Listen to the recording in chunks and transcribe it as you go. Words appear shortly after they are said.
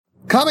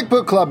Comic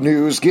Book Club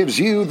News gives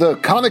you the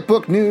comic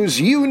book news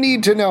you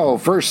need to know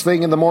first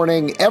thing in the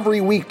morning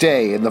every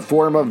weekday in the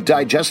form of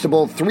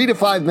digestible 3 to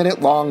 5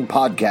 minute long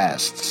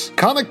podcasts.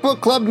 Comic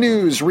Book Club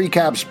News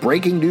recaps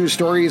breaking news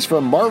stories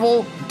from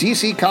Marvel,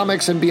 DC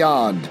Comics, and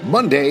beyond,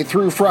 Monday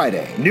through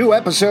Friday. New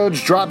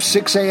episodes drop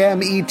 6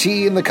 a.m. ET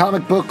in the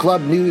Comic Book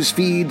Club News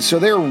feed, so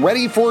they're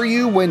ready for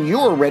you when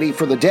you're ready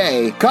for the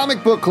day.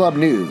 Comic Book Club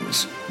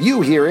News.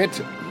 You hear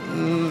it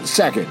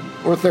second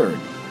or third,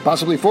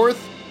 possibly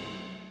fourth.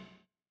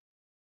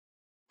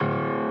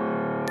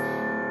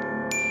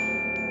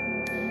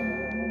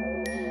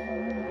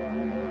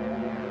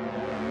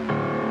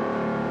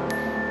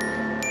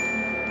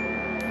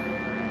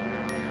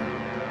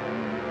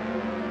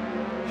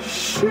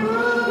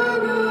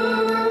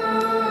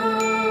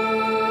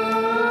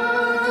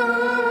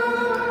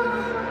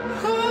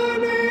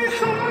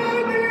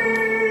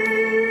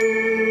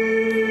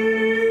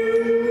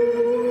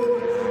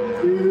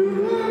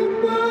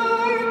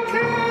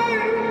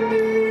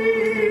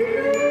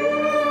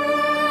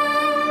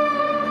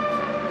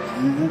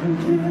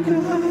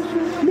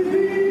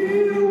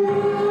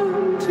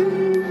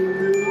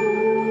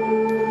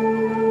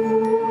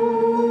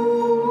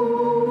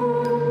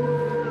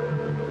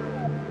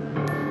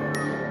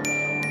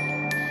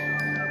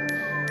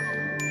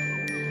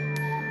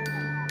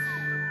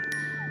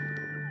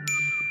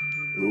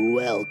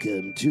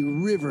 Welcome to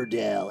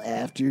Riverdale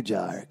After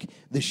Dark,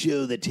 the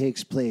show that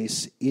takes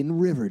place in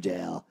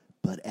Riverdale,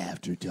 but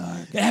after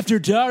dark. After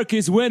dark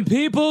is when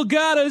people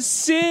gotta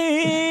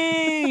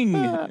sing.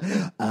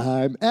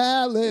 I'm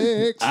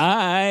Alex.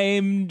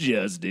 I'm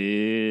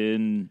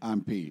Justin.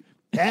 I'm Pete.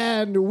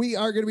 And we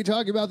are going to be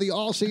talking about the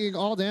all singing,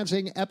 all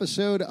dancing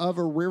episode of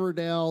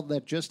Riverdale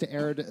that just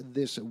aired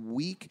this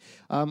week.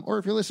 Or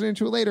if you're listening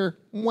to it later,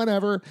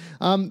 whenever.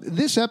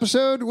 This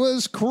episode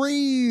was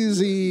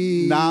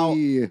crazy. Now,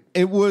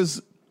 it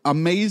was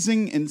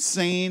amazing,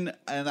 insane,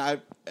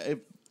 and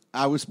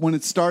I was when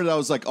it started, I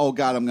was like, oh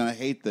God, I'm going to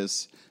hate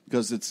this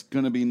because it's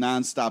going to be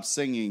nonstop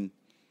singing.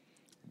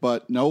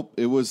 But nope,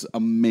 it was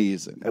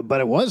amazing.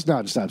 But it was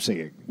nonstop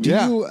singing.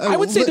 I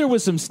would say there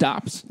was some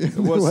stops.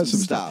 There was some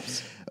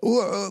stops.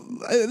 Well,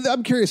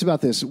 I'm curious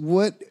about this.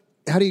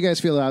 How do you guys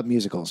feel about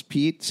musicals?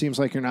 Pete, seems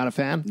like you're not a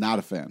fan. Not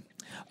a fan.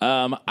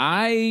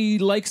 I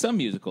like some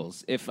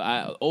musicals.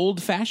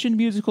 Old-fashioned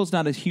musicals,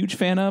 not a huge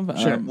fan of.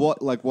 Sure.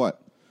 What?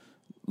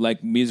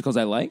 Like musicals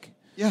I like?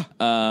 Yeah.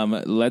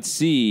 Let's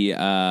see.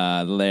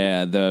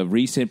 The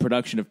recent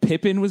production of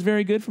Pippin was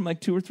very good from like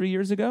 2 or 3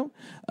 years ago.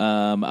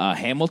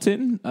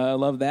 Hamilton,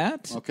 love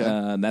that. Okay.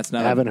 That's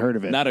not. I haven't heard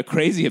of it. Not a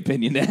crazy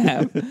opinion to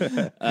have.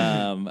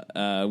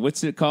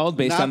 What's it called?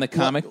 Based on the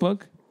comic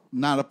book?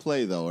 Not a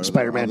play though.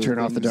 Spider-Man Turn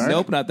Off the Dark?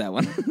 Nope, not that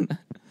one.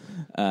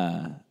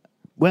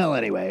 Well,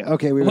 anyway,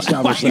 okay, we've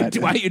established that.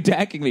 Why are you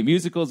attacking me?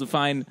 Musicals a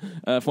fine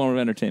form of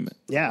entertainment.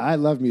 Yeah, I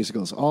love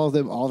musicals. All of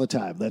them, all the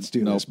time. Let's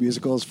do this.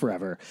 Musicals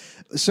forever.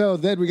 So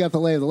then we got the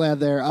lay of the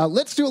land there.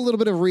 Let's do a little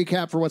bit of a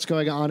recap for what's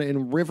going on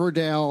in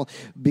Riverdale,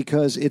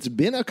 because it's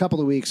been a couple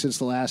of weeks since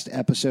the last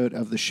episode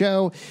of the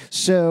show.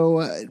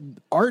 So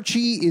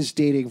Archie is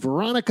dating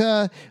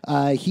Veronica.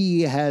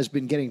 He has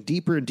been getting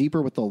deeper and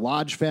deeper with the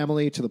Lodge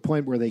family to the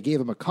point where they gave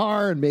him a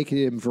car and making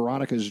him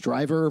Veronica's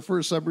driver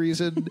for some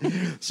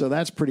reason. So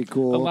that's pretty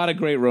cool. A lot of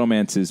great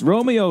romances.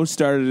 Romeo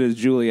started as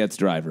Juliet's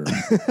driver.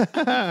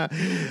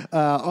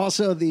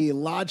 Also, the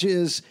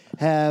lodges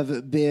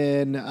have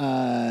been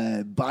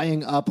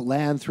buying up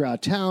land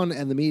throughout town.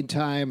 In the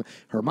meantime,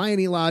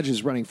 Hermione Lodge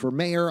is running for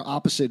mayor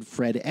opposite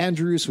Fred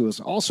Andrews, who is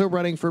also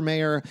running for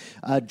mayor.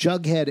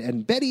 Jughead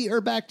and Betty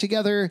are back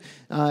together,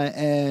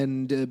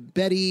 and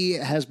Betty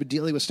has been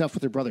dealing with stuff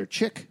with her brother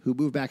Chick, who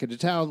moved back into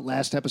town.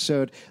 Last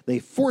episode, they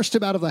forced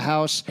him out of the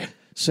house.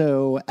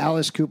 So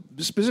Alice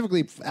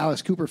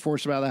Cooper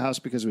forced him out of the house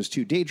because it was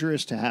too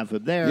dangerous to have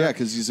him there. Yeah,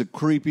 because he's a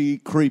creepy,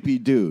 creepy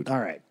dude. All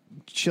right.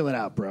 Chill it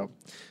out, bro.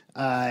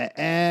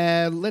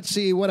 And let's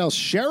see what else.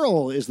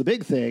 Cheryl is the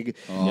big thing.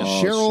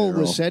 Cheryl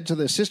was sent to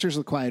the Sisters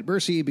of the Quiet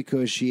Mercy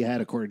because she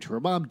had, according to her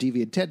mom,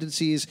 deviant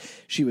tendencies.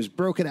 She was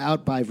broken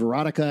out by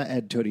Veronica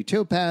and Tony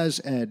Topaz,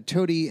 and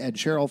Tony and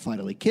Cheryl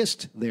finally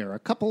kissed. They're a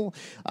couple.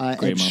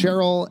 And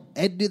Cheryl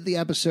ended the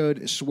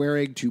episode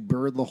swearing to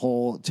burn the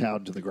whole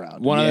town to the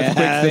ground. One other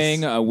quick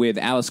thing with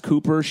Alice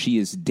Cooper, she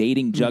is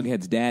dating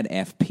Jughead's dad,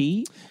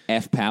 FP,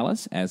 F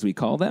Palace, as we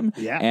call them.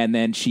 Yeah. And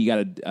then she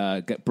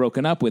got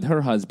broken up with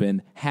her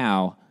husband, Hal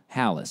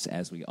Hallis,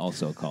 as we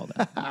also call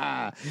them.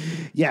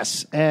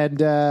 Yes. And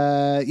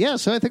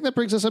so I think that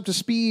brings us up to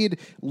speed.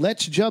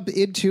 Let's jump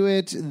into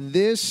it.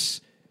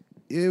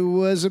 It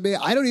was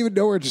amazing. I don't even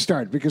know where to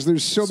start because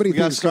there's so many things. We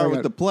got to start with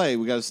on. the play.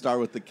 We got to start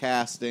with the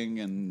casting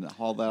and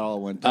how that all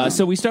went down.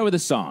 So we start with a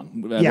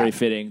song. Very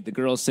fitting. The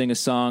girls sing a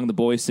song. The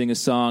boys sing a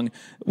song.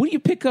 What you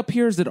pick up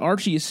here is that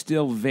Archie is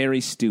still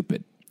very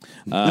stupid.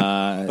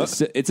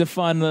 It's a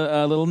fun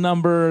little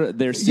number.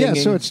 They're singing.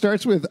 Yeah, so it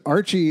starts with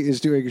Archie is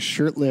doing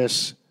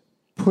shirtless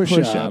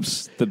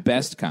push-ups, the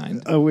best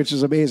kind. which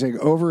is amazing,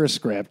 over a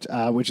script,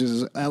 which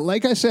is,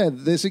 like I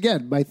said, this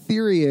again, my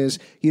theory is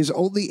he is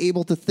only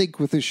able to think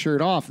with his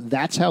shirt off.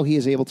 That's how he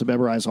is able to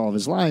memorize all of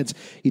his lines.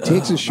 He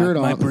takes his shirt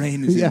off. My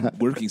brain isn't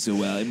working so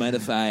well. Mind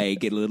if I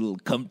get a little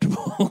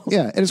comfortable?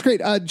 Yeah, and it's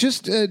great.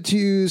 Just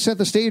to set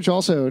the stage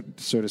also,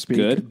 so to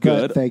speak.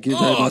 Good. Thank you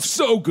very much.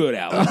 So good,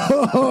 Alan.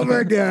 Oh,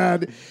 my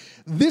God.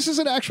 This is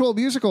an actual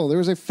musical. There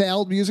was a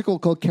failed musical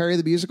called Carrie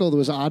the Musical that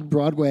was on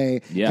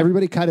Broadway. Yeah.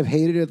 Everybody kind of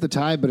hated it at the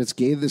time, but it's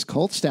gained this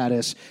cult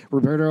status.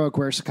 Roberto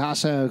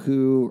Quercasa,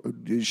 who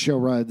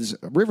showruns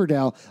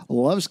Riverdale,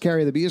 loves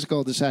Carrie the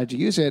Musical, decided to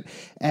use it,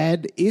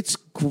 and it's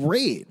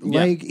great.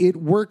 Yeah. Like, it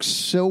works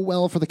so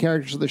well for the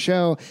characters of the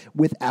show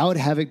without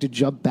having to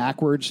jump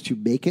backwards to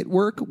make it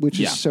work, which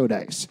is so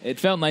nice. It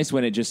felt nice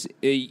when it just,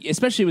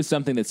 especially with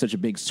something that's such a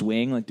big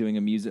swing, like doing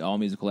a all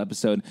musical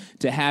episode,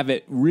 to have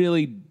it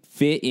really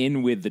fit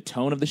in with the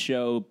tone of the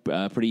show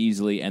pretty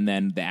easily, and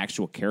then the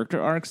actual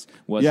character arcs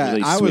was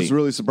really sweet. I was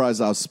really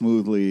surprised how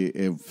smoothly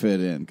it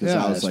fit in, because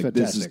I was like,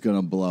 fantastic. this is going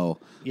to blow.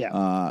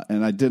 Yeah.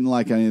 And I didn't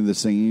like any of the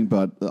singing,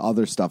 but the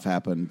other stuff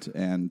happened,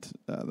 and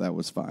that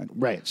was fine.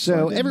 Right.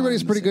 So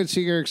everybody's a pretty good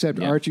singer except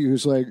Yeah. Archie,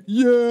 who's like,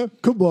 yeah,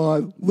 come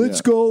on,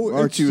 let's go.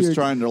 Archie was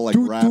trying to like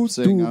rap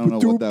sing. I don't know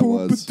what that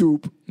was.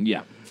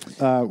 Yeah.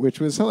 Which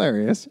was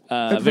hilarious.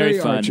 And Very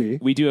fun. Archie.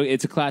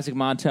 It's a classic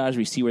montage.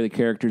 We see where the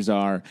characters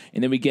are,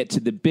 and then we get to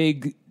the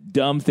big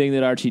dumb thing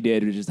that Archie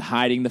did, which is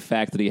hiding the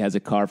fact that he has a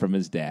car from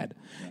his dad.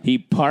 He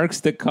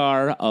parks the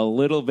car a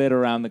little bit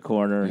around the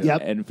corner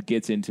and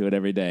gets into it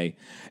every day.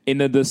 In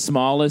the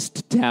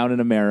smallest town in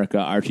America,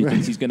 Archie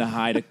thinks he's going to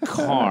hide a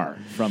car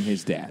from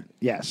his dad.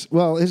 Yes.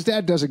 Well, his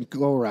dad doesn't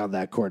go around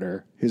that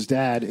corner. His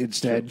dad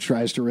instead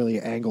tries to really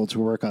angle to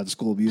work on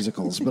school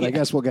musicals. But I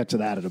guess we'll get to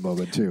that in a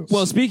moment, too.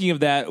 Well, speaking of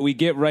that, we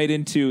get right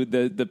into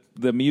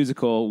the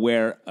musical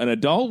where an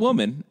adult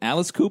woman,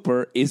 Alice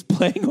Cooper, is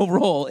playing a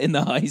role in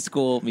the high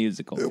school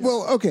musical.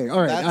 Well, okay.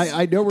 All right.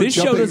 I know we're This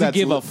show jumping. doesn't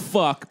give a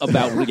fuck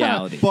about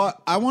reality.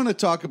 But I want to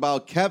talk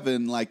about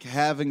Kevin, like,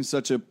 having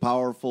such a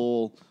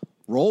powerful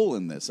role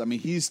in this. I mean,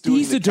 he's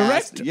the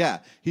director. Yeah,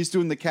 he's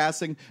doing the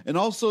casting, and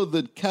also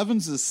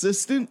Kevin's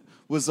assistant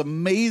was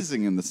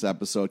amazing in this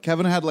episode.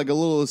 Kevin had like a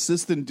little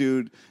assistant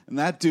dude, and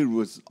that dude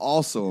was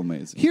also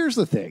amazing. Here's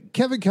the thing.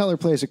 Kevin Keller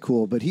plays it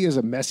cool, but he is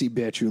a messy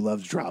bitch who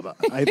loves drama.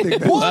 I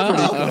think that's What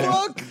the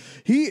fuck?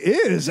 He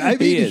is. I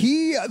mean,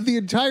 He the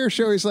entire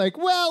show, he's like,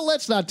 well,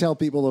 let's not tell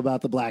people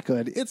about the Black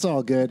Hood. It's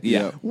all good.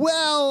 Yeah.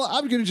 Well,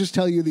 I'm going to just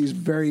tell you these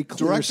very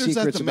clear Directors have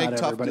secrets to make about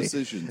tough everybody.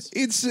 decisions.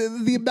 It's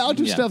the amount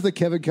of stuff that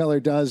Kevin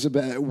Keller does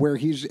about where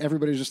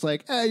everybody's just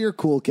like, you're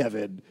cool,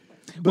 Kevin.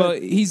 Well,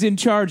 he's in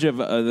charge of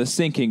the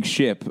sinking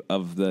ship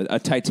of a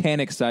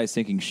Titanic-sized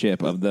sinking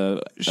ship of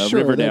the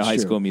Riverdale that's High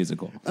true. School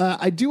Musical.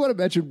 I do want to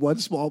mention one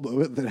small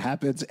moment that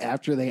happens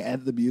after they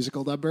end the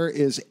musical number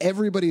is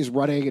everybody's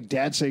running and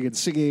dancing and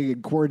singing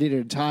and coordinated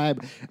in time,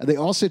 and they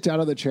all sit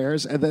down on the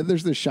chairs, and then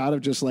there's this shot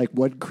of just like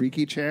one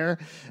creaky chair,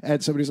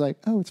 and somebody's like,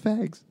 oh, it's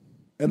Fags.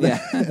 And,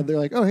 and they're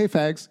like, oh, hey,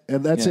 Fags.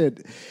 And that's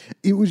it.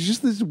 It was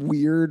just this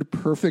weird,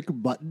 perfect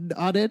button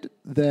on it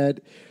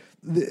that...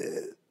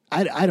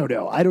 I don't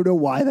know. I don't know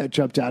why that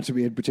jumped out to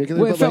me in particular.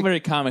 Well, it but felt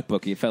very comic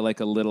booky. It felt like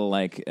a little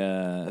like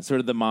sort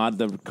of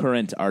the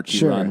current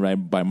Archie run right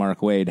by Mark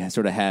Waid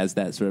sort of has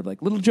that sort of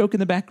like little joke in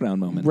the background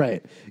moment.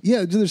 Right.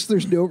 Yeah,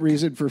 there's no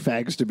reason for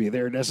Fags to be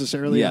there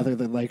necessarily other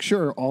than like,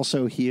 sure,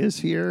 also he is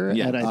here.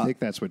 Yeah. And I think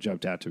that's what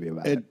jumped out to me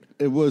about it.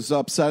 It was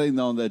upsetting,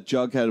 though, that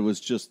Jughead was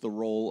just the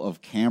role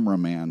of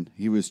cameraman.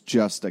 He was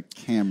just a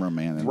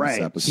cameraman in this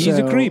episode. He's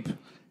a creep.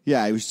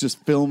 Yeah, he was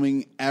just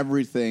filming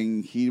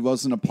everything. He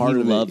wasn't a part of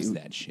it. He loves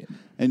that shit.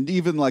 And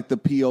even like the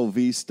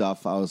POV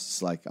stuff, I was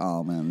just like,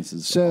 oh man, this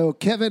is... So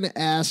Kevin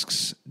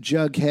asks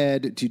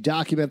Jughead to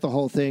document the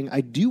whole thing. I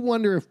do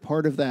wonder if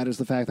part of that is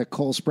the fact that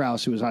Cole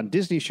Sprouse, who was on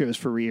Disney shows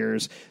for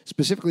years,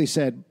 specifically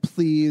said,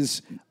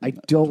 please, I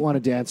don't want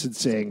to dance and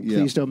sing.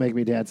 Please don't make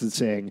me dance and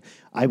sing.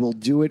 I will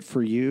do it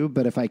for you,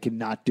 but if I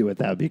cannot do it,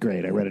 that would be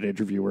great. I read an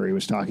interview where he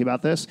was talking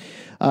about this.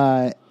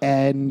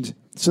 And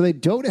so they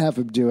don't have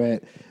him do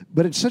it.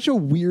 But it's such a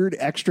weird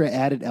extra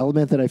added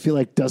element that I feel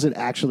like doesn't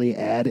actually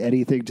add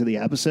anything to the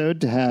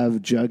episode to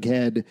have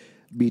Jughead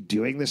be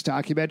doing this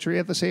documentary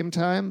at the same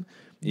time.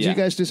 Do you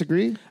guys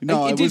disagree?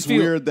 No, it was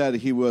weird that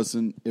he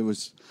wasn't. It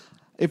was,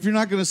 if you're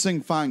not going to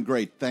sing, fine,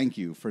 great, thank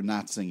you for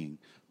not singing.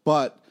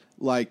 But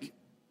like,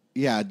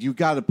 yeah, you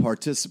got to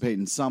participate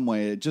in some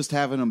way. Just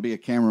having him be a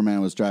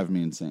cameraman was driving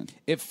me insane.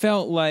 It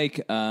felt like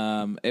they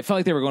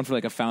were going for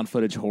like a found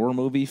footage horror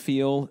movie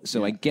feel.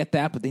 So I get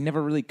that, but they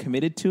never really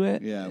committed to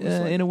it. Yeah, it was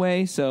like in a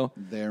way. So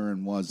there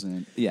and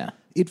wasn't. Yeah.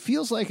 It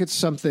feels like it's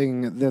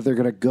something that they're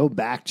going to go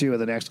back to in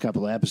the next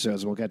couple of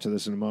episodes. We'll get to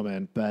this in a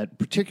moment. But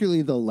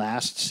particularly the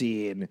last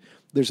scene,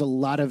 there's a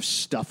lot of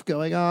stuff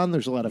going on.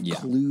 There's a lot of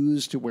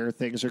clues to where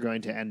things are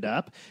going to end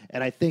up.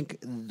 And I think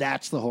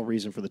that's the whole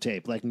reason for the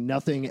tape. Like,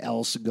 nothing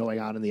else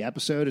going on in the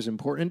episode is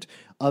important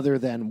other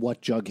than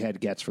what Jughead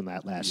gets from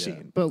that last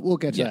scene. But we'll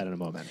get to that in a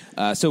moment.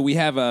 So we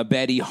have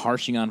Betty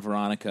harshing on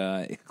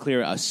Veronica.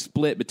 Clear a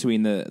split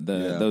between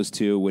those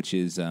two, which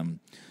is...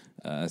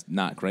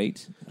 not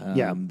great.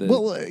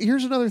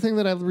 Here's another thing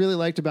that I really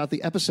liked about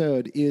the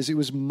episode is it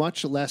was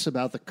much less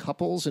about the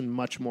couples and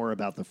much more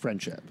about the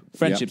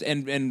friendships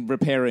and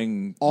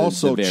repairing.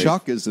 Also, the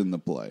Chuck is in the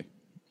play.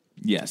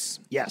 Yes,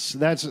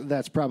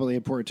 that's probably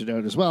important to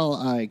note as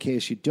well. In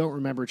case you don't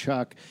remember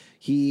Chuck,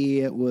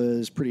 he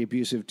was pretty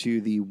abusive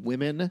to the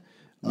women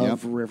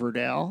of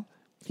Riverdale.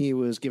 He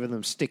was giving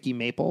them sticky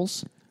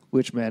maples,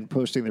 which meant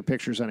posting their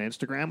pictures on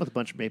Instagram with a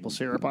bunch of maple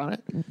syrup on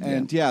it.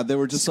 And they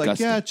were just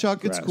Disgusting. like,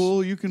 Chuck, it's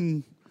cool. You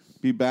can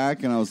be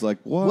back. And I was like,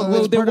 what?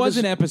 Well, there was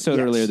an episode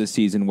earlier this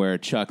season where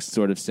Chuck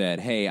sort of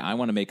said, hey, I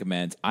want to make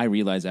amends. I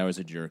realize I was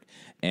a jerk.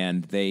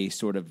 And they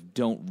sort of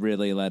don't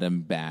really let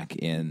him back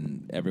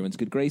in everyone's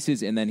good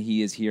graces. And then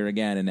he is here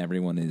again, and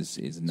everyone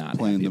is not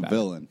playing happy the about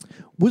villain.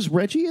 Was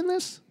Reggie in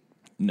this?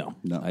 No,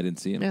 I didn't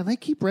see him. Man, they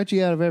keep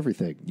Reggie out of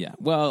everything. Yeah,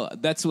 well,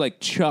 that's like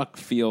Chuck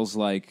feels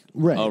like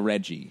a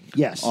Reggie.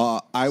 Yes.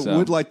 I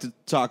would like to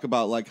talk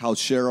about like how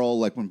Cheryl,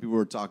 like when people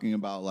were talking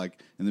about like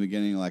in the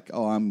beginning, like,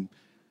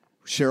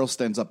 Cheryl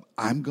stands up,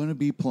 I'm going to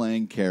be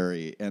playing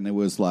Carrie. And it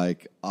was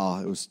like,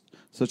 it was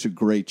such a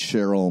great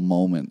Cheryl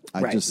moment.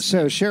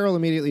 So Cheryl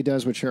immediately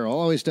does what Cheryl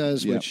always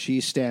does, which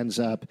she stands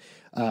up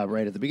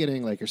right at the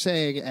beginning, like you're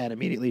saying, and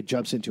immediately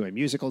jumps into a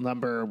musical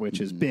number,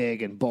 which is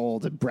big and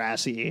bold and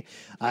brassy.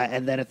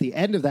 And then at the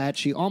end of that,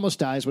 she almost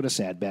dies when a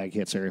sandbag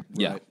hits her.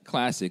 Yeah,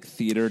 classic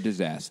theater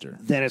disaster.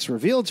 Then it's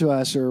revealed to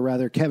us, or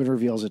rather Kevin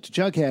reveals it to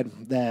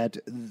Jughead, that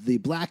the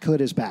Black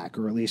Hood is back,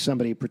 or at least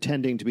somebody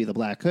pretending to be the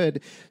Black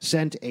Hood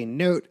sent a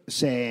note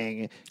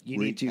saying you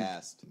need to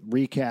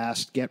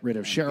recast, get rid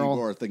of Cheryl.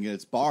 People are thinking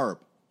it's Barb,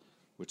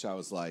 which I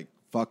was like,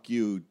 fuck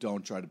you,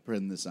 don't try to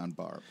pin this on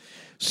Barb.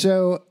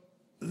 So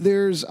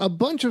there's a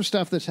bunch of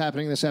stuff that's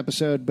happening in this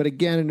episode, but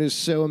again, it is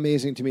so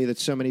amazing to me that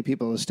so many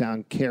people in this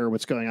town care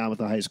what's going on with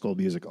the High School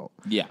Musical.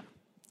 Yeah.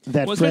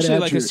 That especially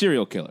like a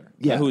serial killer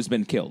who's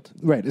been killed.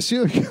 Right, a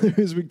serial killer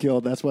who's been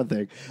killed, that's one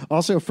thing.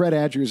 Also, Fred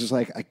Andrews is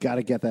like, I got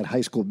to get that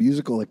High School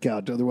Musical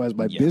account, otherwise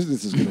my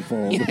business is going to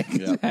fold.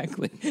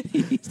 Exactly.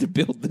 He needs to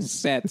build the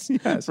sets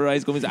for High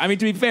School Musical. I mean,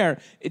 to be fair,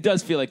 it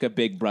does feel like a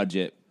big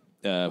budget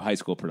high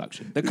school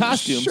production. The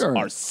costumes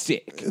are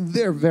sick.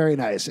 They're very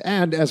nice.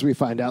 And as we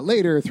find out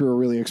later through a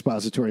really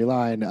expository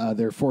line,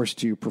 they're forced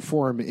to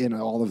perform in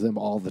all of them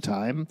all the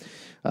time.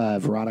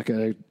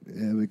 Veronica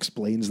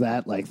explains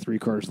that like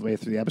 3/4 of the way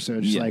through the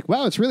episode. She's like,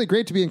 wow, it's really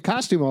great to be in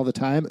costume all the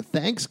time.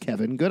 Thanks,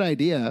 Kevin. Good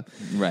idea.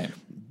 Right.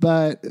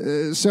 But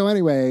so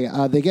anyway,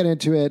 they get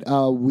into it.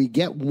 We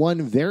get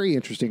one very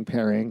interesting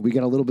pairing. We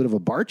get a little bit of a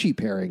Barchi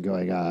pairing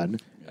going on.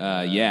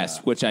 Yes,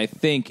 which I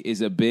think is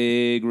a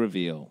big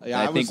reveal.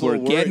 Yeah, I think we're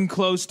getting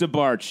close to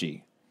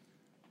Barchi.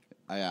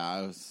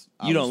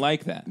 You don't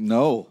like that?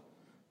 No.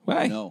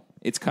 Why? No.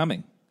 It's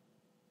coming.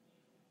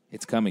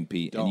 It's coming,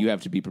 Pete, and you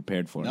have to be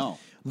prepared for it. No.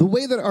 The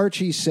way that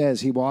Archie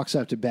says he walks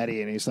up to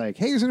Betty and he's like,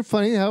 hey, isn't it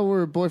funny how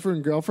we're boyfriend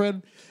and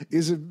girlfriend?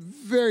 Is a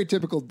very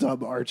typical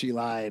dumb Archie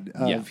line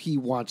of he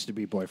wants to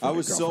be boyfriend I and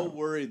was girlfriend. so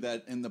worried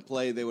that in the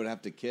play they would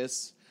have to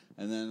kiss.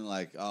 And then,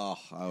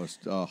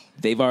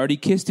 They've already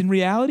kissed in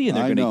reality, and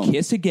they're going to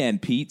kiss again,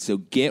 Pete. So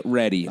get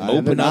ready.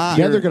 Open up.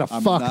 Yeah, they're going to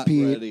I'm fuck not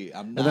Pete, ready.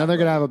 I'm and not then they're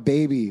going to ready. have a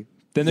baby.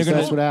 Then they're going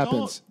That's to. what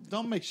happens.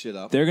 Don't make shit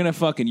up. They're going to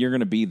fucking. You're going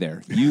to be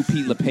there. You,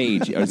 Pete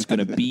LePage, are just going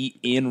to be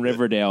in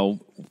Riverdale,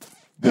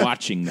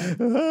 watching them.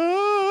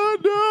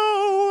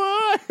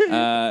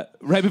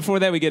 Right before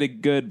that, we get a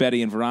good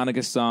Betty and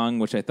Veronica song,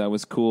 which I thought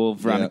was cool.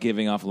 Veronica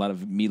giving off a lot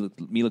of Mila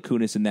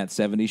Kunis in that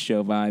 '70s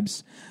show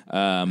vibes.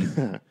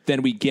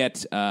 Then we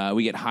get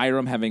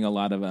Hiram having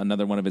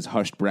another one of his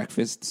hushed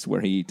breakfasts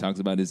where he talks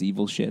about his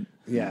evil shit.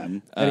 Yeah,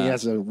 and he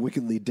has a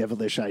wickedly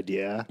devilish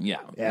idea. Yeah.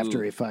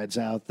 After he finds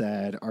out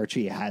that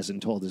Archie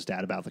hasn't told his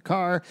dad about the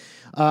car.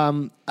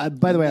 By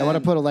the way, I want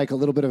to put a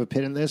little bit of a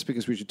pin in this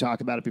because we should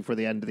talk about it before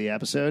the end of the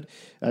episode.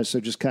 So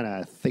just kind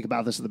of think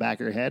about this in the back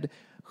of your head.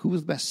 Who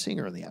was the best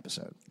singer in the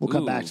episode? We'll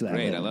come back to that.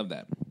 Great, later. I love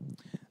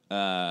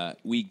that.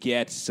 We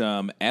get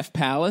some F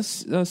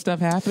Palace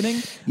stuff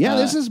happening. Yeah,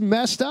 this is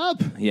messed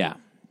up. Yeah.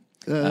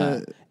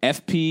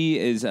 FP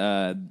is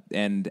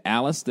and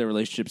Alice, their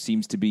relationship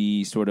seems to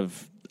be sort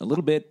of a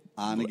little bit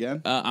On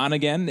again? On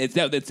again. It's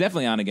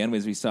definitely on again,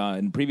 as we saw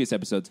in previous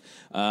episodes.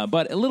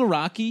 But a little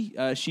rocky.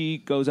 She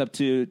goes up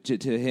to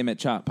him at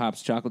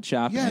Pop's Chocolate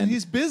Shop. Yeah, and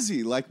he's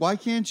busy. Like, why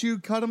can't you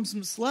cut him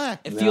some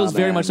slack? It feels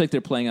very much like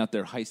they're playing out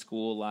their high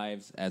school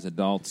lives as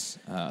adults.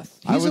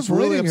 He's was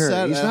avoiding really upset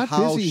her. He's at not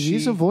how busy.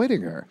 He's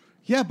avoiding her.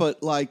 Yeah,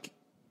 but like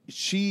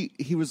he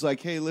was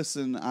like, hey,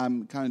 listen,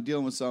 I'm kind of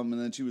dealing with something.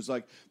 And then she was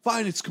like,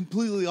 fine, it's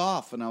completely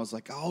off. And I was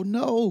like, oh,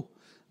 no.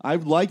 I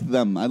liked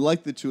them. I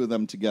liked the two of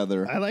them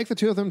together. I like the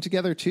two of them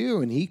together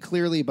too, and he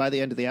clearly, by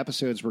the end of the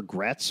episodes,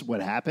 regrets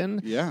what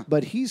happened. Yeah.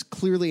 But he's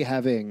clearly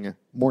having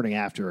morning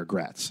after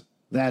regrets.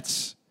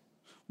 That's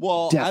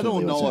Well, I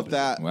definitely don't know what's if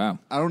that. Wow.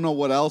 I don't know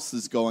what else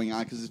is going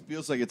on because it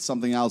feels like it's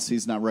something else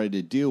he's not ready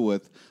to deal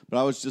with. But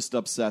I was just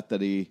upset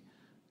that he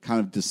kind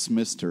of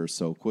dismissed her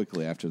so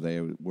quickly after they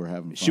were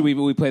having fun. Should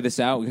we play this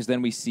out? Because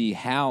then we see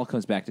Hal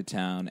comes back to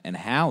town, and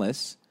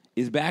Hallis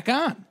is back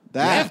on.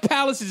 That- If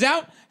Hallis is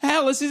out,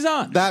 Hallis is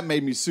on. That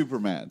made me super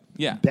mad.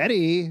 Yeah.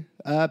 Betty,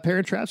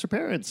 parent traps her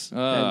parents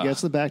and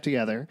gets them back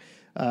together.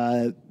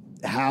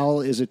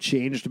 Hal is a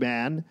changed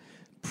man.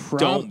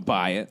 Don't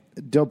buy it.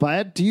 Don't buy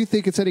it. Do you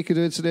think it's any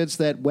coincidence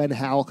that when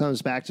Hal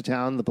comes back to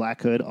town, the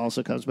Black Hood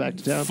also comes back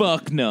to town?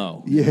 Fuck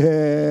no.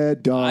 Yeah,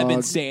 dog. I've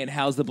been saying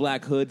Hal's the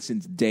Black Hood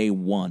since day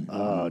one.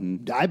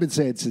 I've been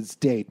saying since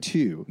day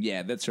 2.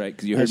 Yeah, that's right.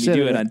 Because you heard me said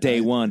do it, it on day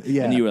one,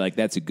 yeah. and you were like,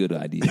 "That's a good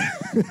idea."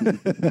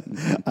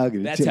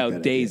 That's how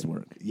days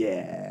work.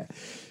 Yeah.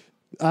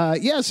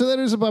 So that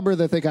is a bummer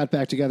that they got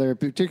back together,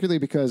 particularly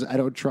because I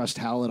don't trust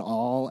Hal at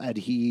all, and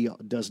he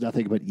does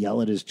nothing but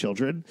yell at his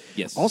children.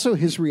 Yes. Also,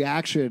 his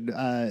reaction,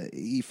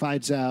 he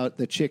finds out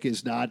the chick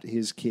is not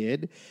his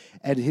kid,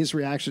 and his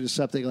reaction is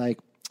something like,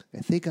 I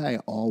think I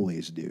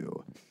always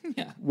do.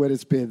 Yeah. When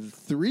it's been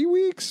 3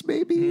 weeks,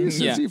 maybe, since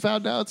yeah. he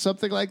found out,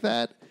 something like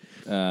that.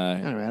 I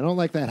don't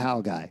like that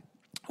Hal guy.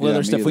 Well, Yeah,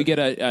 there's me stuff. We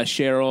either. get a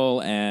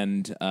Cheryl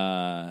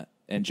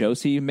and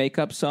Josie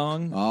makeup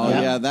song. Oh,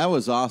 yeah, that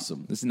was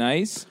awesome. It's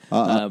nice.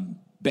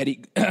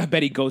 Betty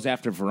Betty goes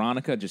after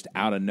Veronica just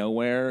out of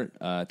nowhere,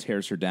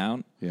 tears her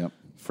down. Yep.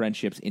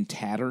 Friendships in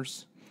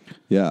tatters.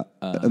 Yeah.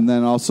 And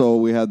then also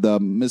we had the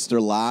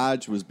Mr.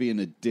 Lodge was being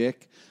a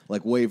dick,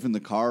 like waving the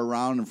car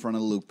around in front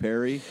of Luke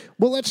Perry.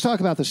 Well, let's talk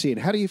about the scene.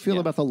 How do you feel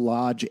Yeah. about the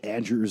Lodge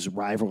Andrews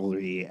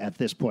rivalry at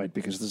this point?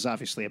 Because this is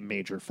obviously a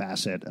major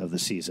facet of the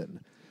season.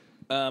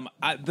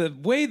 The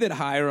way that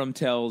Hiram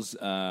tells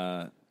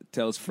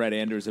Fred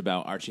Andrews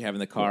about Archie having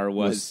the car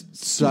was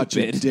Such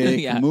stupid. a dick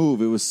Yeah.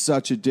 move. It was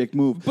such a dick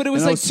move. But it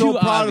was and I like was so too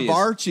proud obvious. of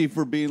Archie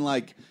for being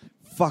like,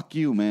 fuck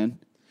you, man.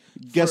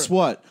 Guess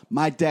what?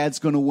 My dad's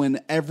going to win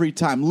every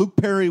time. Luke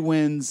Perry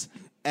wins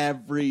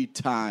every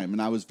time.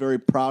 And I was very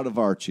proud of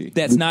Archie.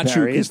 That's Luke not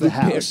Perry true is because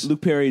the house.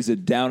 Luke Perry is a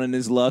down in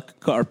his luck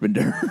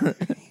carpenter.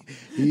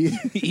 He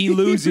He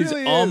loses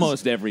really is.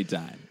 almost every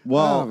time.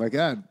 Oh my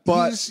god!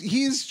 but-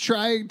 he's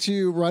trying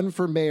to run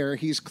for mayor.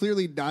 He's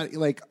clearly not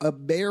like a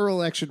mayor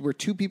election where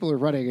 2 people are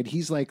running, and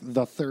he's like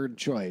the third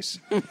choice.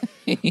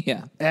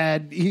 Yeah.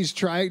 And he's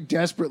trying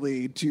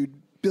desperately to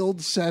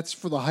build sets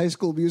for the High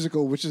School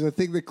Musical, which is a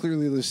thing that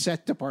clearly the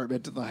set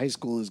department of the high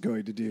school is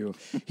going to do.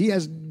 He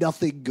has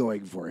nothing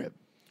going for him.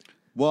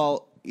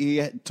 Well, he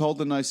had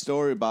told a nice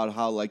story about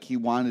how like he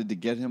wanted to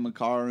get him a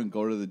car and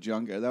go to the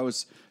junkyard. That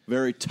was a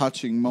very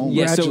touching moment.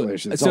 Yeah, so-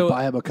 Congratulations! so- I'll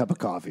buy him a cup of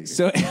coffee.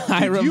 So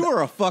Hiram, You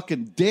are a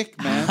fucking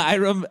dick, man.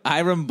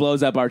 Hiram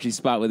blows up Archie's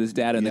spot with his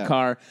dad in the Yeah.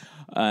 car.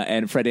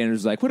 And Fred Andrews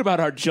is like, "What about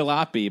our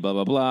jalopy? Blah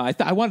blah blah.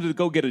 I wanted to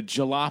go get a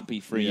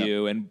jalopy for Yeah.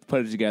 you and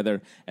put it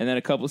together." And then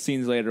a couple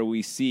scenes later,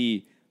 we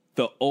see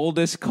the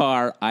oldest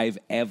car I've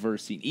ever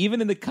seen.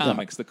 Even in the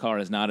comics, the car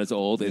is not as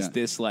old as Yeah.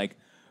 this like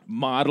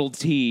Model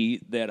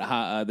T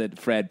that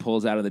Fred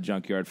pulls out of the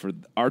junkyard for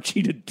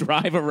Archie to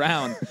drive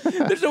around.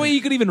 There's no way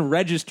you could even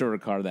register a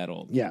car that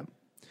old. Yeah.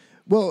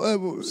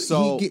 Well,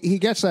 So- he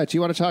gets that. Do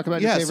you want to talk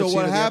about your Yeah, favorite so scene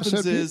what of the happens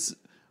episode, Pete? is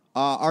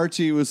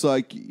Archie was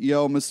like,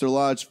 yo, Mr.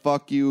 Lodge,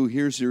 fuck you,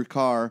 here's your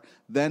car.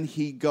 Then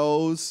he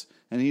goes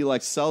and he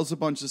like sells a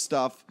bunch of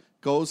stuff,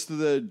 goes to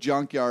the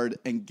junkyard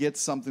and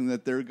gets something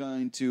that they're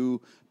going to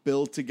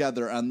build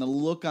together. And the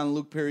look on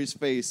Luke Perry's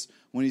face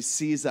when he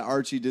sees that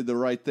Archie did the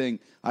right thing,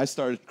 I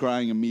started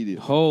crying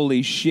immediately.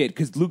 Holy shit!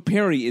 Because Luke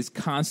Perry is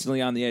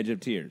constantly on the edge of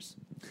tears.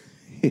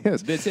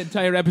 Yes. This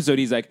entire episode,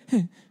 he's like,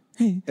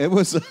 It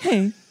was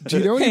 "Hey, Do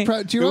you know what? Hey, Do you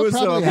it know what was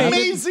probably an happened?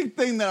 amazing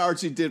thing that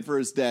Archie did for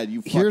his dad.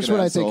 You Here's fucking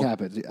what asshole. I think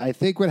happened. I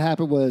think what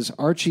happened was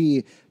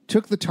Archie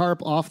took the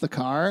tarp off the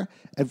car,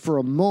 and for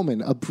a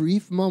moment, a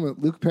brief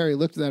moment, Luke Perry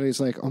looked at that and he's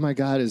like, "Oh my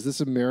god, is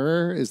this a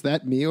mirror? Is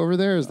that me over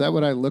there? Is that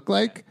what I look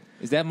like?"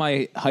 Is that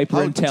my How hyper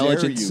dare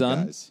intelligent you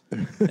son?" guys?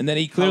 And then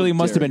he clearly How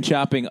must have dare been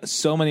chopping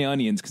so many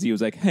onions because he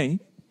was like, "Hey,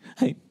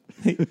 hey."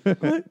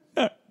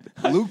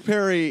 Luke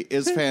Perry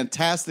is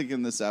fantastic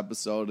in this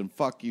episode, and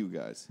fuck you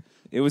guys.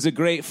 It was a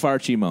great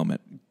Farchie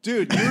moment.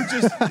 Dude,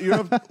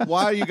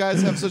 why do you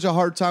guys have such a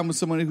hard time with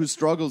someone who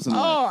struggles in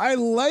life? Oh, I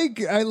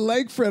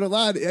like Fred a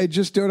lot. I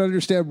just don't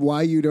understand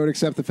why you don't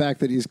accept the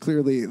fact that he's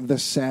clearly the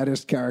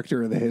saddest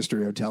character in the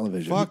history of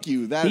television. Fuck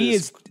you. That He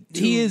is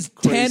too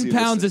 10 crazy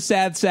pounds to of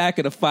sad sack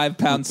and a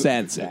 5-pound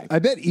sad sack. I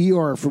bet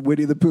Eeyore from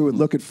Winnie the Pooh would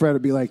look at Fred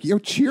and be like, "Yo,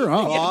 cheer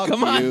up." Fuck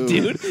Come on, you.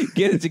 dude.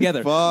 Get it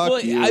together.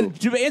 Fuck you.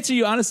 To answer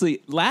you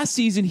honestly, last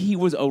season he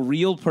was a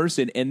real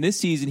person, and this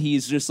season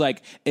he's just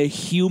like a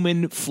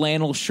human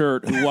flannel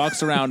shirt who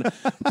walks around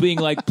being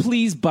like,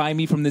 "Please buy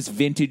me from this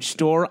vintage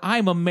store.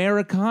 I'm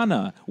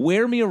Americana.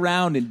 Wear me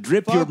around and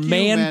drip Fuck your you,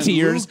 man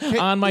tears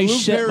on my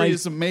Luke shit." Perry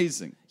is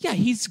amazing. Yeah,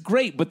 he's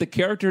great, but the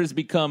character has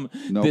become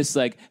Nope. this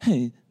like,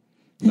 hey,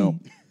 No.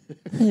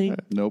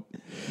 Nope.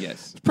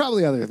 Yes.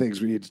 Probably other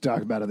things we need to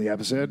talk about in the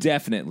episode.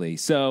 Definitely.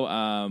 So,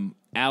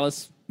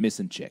 Alice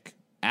missing chick.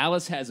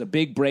 Alice has a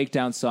big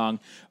breakdown song.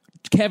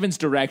 Kevin's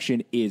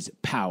direction is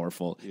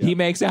powerful. Yeah. He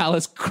makes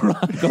Alice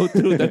go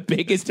through the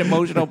biggest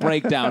emotional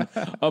breakdown.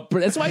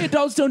 That's why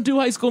adults don't do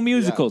High School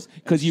Musicals,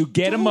 because you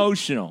get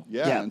emotional.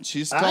 Yeah, and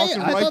she's talking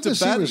I right thought to the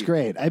scene Betty. was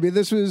great. I mean,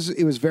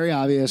 it was very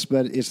obvious,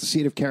 but it's the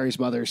scene of Carrie's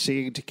mother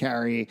singing to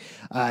Carrie,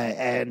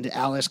 and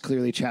Alice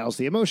clearly channels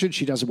the emotion.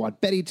 She doesn't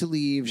want Betty to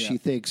leave. She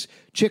thinks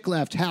Chick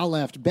left, Hal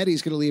left,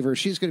 Betty's going to leave her.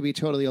 She's going to be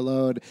totally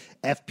alone.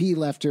 FP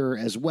left her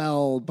as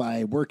well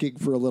by working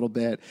for a little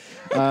bit.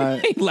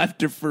 He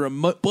left her for a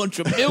bunch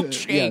of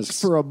milkshakes.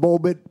 Yes, for a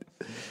moment.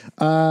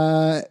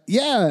 I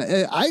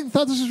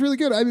thought this was really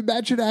good. I mean,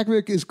 Madge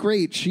Ackmick is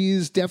great.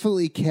 She's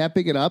definitely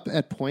camping it up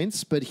at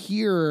points, but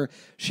here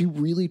she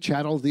really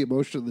channeled the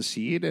emotion of the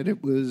scene, and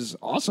it was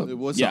awesome. It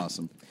was Yeah.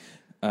 awesome.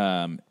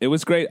 It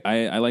was great.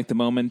 I liked the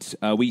moment.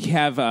 We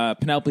have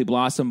Penelope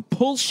Blossom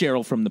pull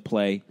Cheryl from the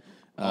play,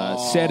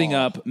 setting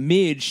up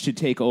Midge to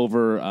take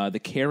over the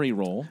Carrie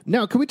role.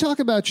 Now, can we talk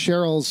about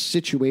Cheryl's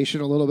situation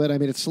a little bit? I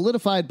mean, it's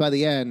solidified by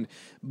the end,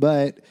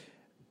 but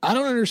I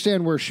don't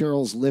understand where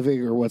Cheryl's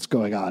living or what's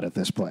going on at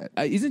this point.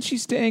 Isn't she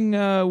staying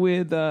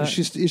with? Is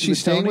she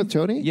staying with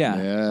Tony? Yeah,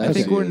 Yeah, I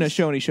think she we're in a is.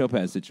 Shoni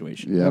Chopaz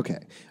situation. Yeah. Okay.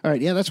 All right.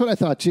 Yeah, that's what I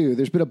thought too.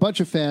 There's been a bunch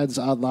of fans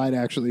online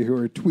actually who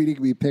are tweeting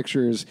me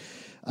pictures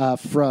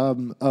of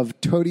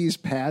Tony's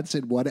pants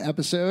in one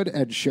episode,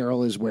 and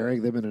Cheryl is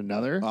wearing them in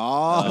another.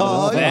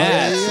 Oh,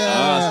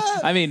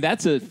 I mean,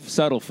 that's a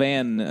subtle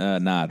fan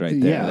nod right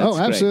there. Yeah. That's Oh,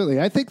 great.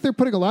 absolutely. I think they're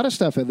putting a lot of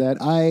stuff in that.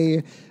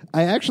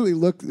 I actually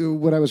looked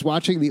when I was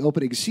watching the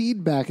opening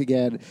scene back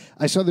again.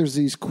 I saw there's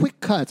these quick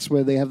cuts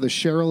where they have the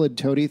Cheryl and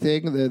Tony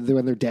thing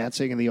when they're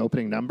dancing in the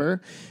opening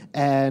number,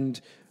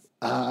 and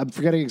I'm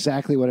forgetting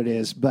exactly what it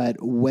is. But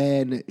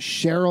when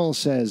Cheryl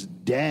says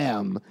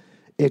 "damn,"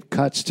 it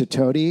cuts to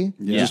Tony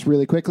just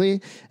really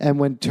quickly, and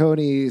when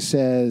Tony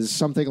says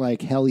something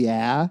like "hell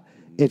yeah,"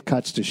 it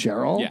cuts to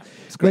Cheryl. Yeah,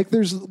 it's great. Like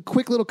there's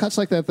quick little cuts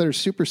like that are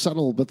super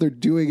subtle, but they're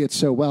doing it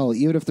so well.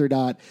 Even if they're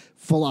not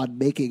full on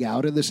making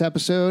out in this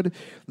episode,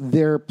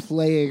 they're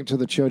playing to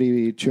the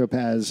Shoni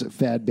Chopaz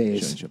fan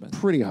base Shoni Chopaz.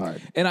 pretty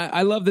hard. And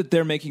I love that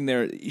they're making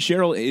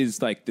Cheryl is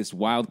like this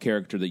wild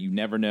character that you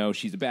never know.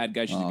 She's a bad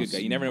guy. She's a good guy.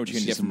 You never know what you're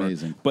going to get she's from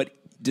amazing. her. But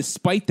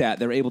despite that,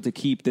 they're able to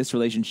keep this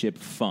relationship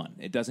fun.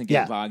 It doesn't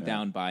get bogged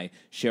down by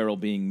Cheryl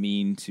being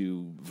mean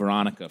to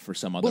Veronica for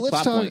some other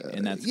plot point.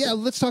 And that's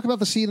let's talk about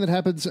the scene that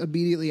happens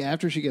immediately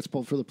after she gets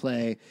pulled for the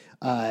play,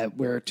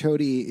 where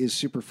Tony is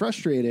super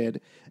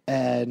frustrated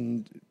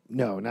and.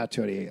 No, not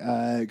Tony.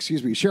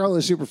 Excuse me. Cheryl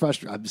is super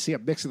frustrated.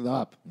 I'm mixing them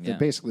up. Yeah. They're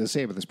basically the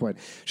same at this point.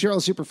 Cheryl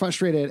is super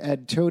frustrated,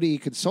 and Tony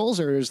consoles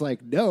her. Is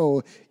like,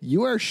 no,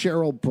 you are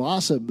Cheryl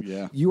Blossom.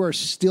 Yeah. You are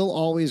still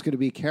always going to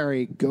be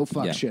Carrie. Go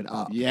fuck Yeah. shit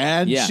up. Yeah,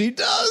 and Yeah. she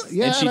does.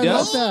 Yeah, And she I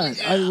does. love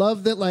that. I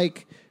love that,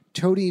 like,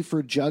 Tony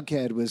for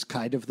Jughead was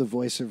kind of the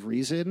voice of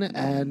reason,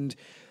 and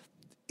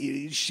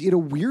in a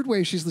weird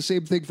way, she's the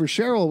same thing for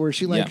Cheryl, where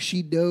she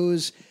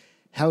knows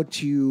how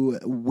to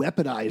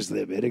weaponize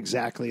them in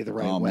exactly the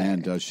right Oh way.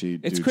 man, does she?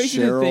 It's Dude, crazy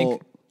to Cheryl,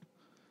 think-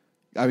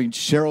 I mean,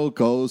 Cheryl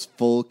goes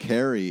full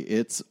Carrie.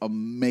 It's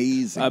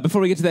amazing.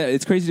 before we get to that,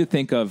 it's crazy to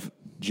think of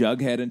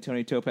Jughead and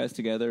Tony Topaz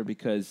together,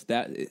 because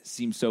it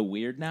seems so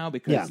weird now,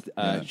 because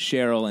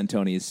Cheryl and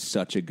Tony is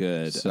such a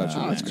good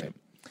That's great.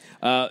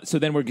 So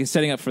then we're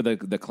setting up for the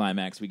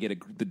climax. We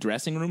get the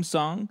dressing room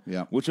song,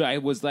 which I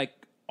was like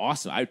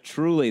awesome. I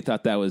truly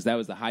thought that was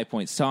the high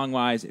point song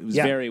wise. It was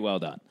very well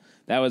done.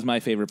 That was my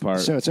favorite part.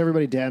 So it's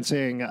everybody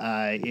dancing.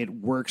 It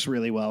works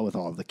really well with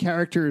all of the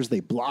characters. They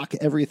block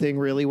everything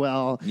really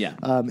well. Yeah.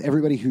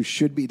 Everybody who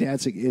should be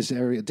dancing is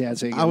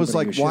dancing. I was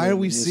Everybody like, who why are shouldn't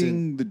we isn't.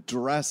 seeing the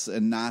dress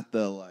and not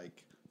the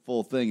like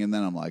full thing? And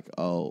then I'm like,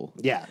 oh,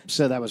 Yeah,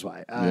 so that was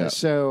why. Yeah.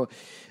 So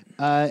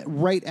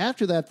right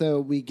after that, though,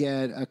 we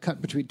get a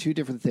cut between two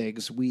different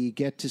things. We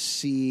get to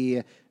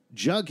see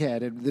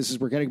Jughead,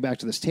 and we're getting back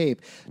to this tape.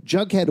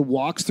 Jughead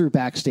walks through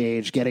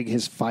backstage getting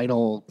his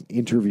final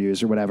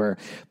interviews or whatever,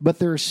 but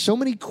there are so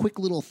many quick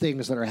little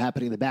things that are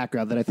happening in the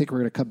background that I think we're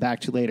going to come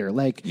back to later.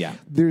 Like,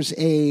 there's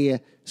a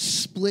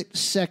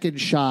split-second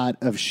shot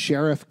of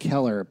Sheriff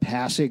Keller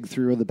passing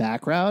through the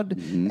background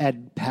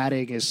and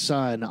patting his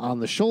son on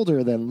the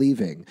shoulder, then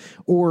leaving.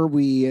 Or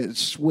we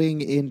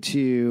swing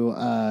into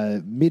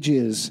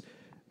Midge's...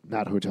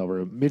 Not hotel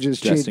room.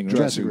 Midge's dressing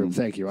room.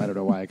 Thank you. I don't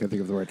know why I couldn't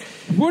think of the word.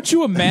 Weren't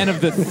you a man of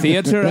the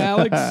theater,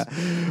 Alex?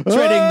 Treading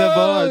the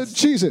boards.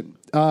 Cheese it.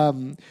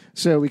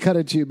 So we cut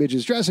into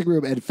Midge's dressing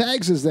room, and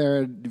Fags is there,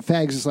 and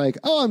Fags is like,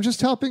 oh, I'm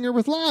just helping her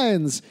with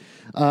lines.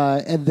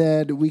 And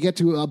then we get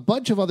to a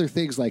bunch of other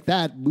things like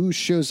that. Moose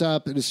shows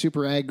up and is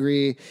super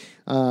angry.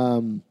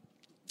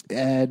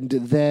 And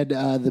then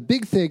the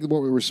big thing,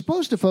 what we were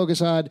supposed to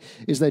focus on,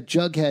 is that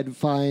Jughead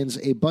finds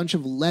a bunch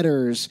of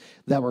letters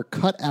that were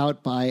cut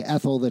out by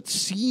Ethel that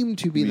seem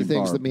to be the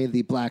things Barb. that made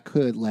the Black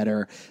Hood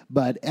letter.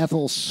 But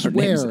Ethel name's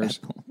swears.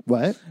 Ethel.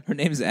 What? Her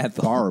name's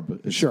Ethel.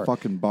 Barb. It's Sure.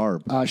 fucking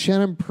Barb.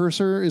 Shannon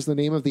Purser is the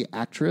name of the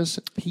actress.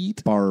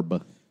 Pete.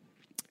 Barb.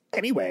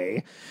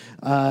 Anyway,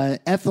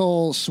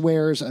 Ethel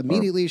swears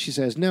immediately. She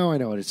says, no, I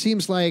know what it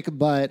seems like,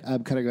 but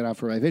I'm cutting it off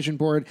from my vision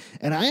board.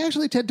 And I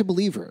actually tend to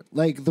believe her.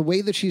 Like, the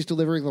way that she's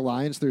delivering the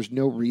lines, there's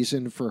no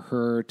reason for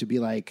her to be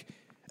like,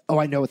 oh,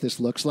 I know what this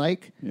looks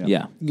like.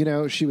 Yeah. You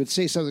know, she would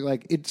say something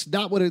like, it's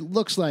not what it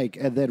looks like,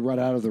 and then run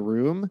out of the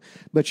room.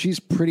 But she's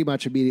pretty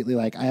much immediately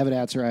like, I have an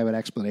answer, I have an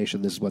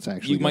explanation, this is what's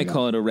actually You might going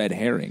call on. it a red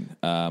herring.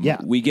 Yeah.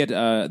 We get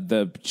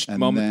the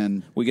moment.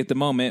 then- We get the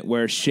moment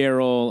where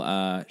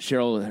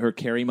Cheryl, her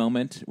Carrie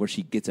moment, where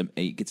she gets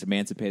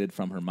emancipated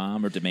from her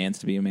mom or demands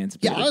to be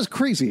emancipated. Yeah, that was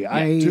crazy.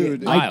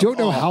 dude. I don't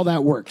know how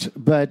that worked,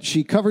 but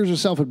she covers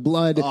herself in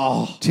blood,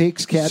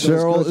 takes candles,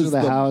 Cheryl goes to is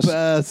the the house,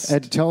 best.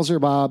 and tells her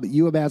mom,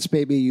 you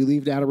emancipate me, you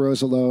leave Nana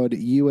Rose alone,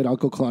 you and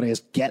Uncle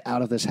Claudius get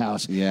out of this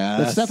house. Yes.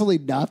 That's definitely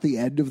not the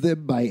end of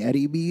them by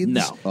any means.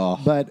 No.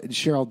 But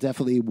Cheryl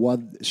definitely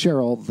won.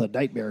 Cheryl, the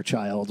nightmare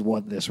child,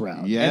 won this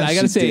round. Yeah, And I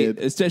gotta she say, did.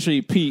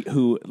 especially Pete,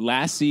 who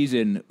last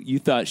season you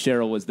thought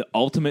Cheryl was the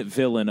ultimate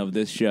villain of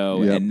this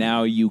show, Yep. and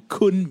now you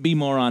couldn't be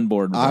more on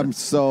board with her.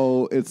 It's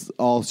all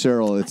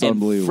Cheryl. It's And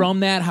unbelievable. from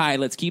that high,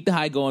 let's keep the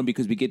high going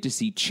because we get to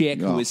see Chick,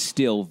 who Oh. is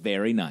still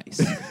very nice.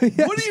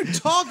 What are you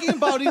talking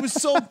about? He was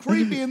so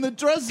creepy in the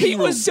dressing He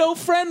room. was so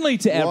friendly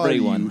to What are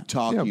everyone. you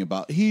talking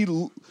about? He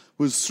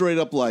was straight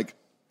up like,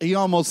 he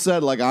almost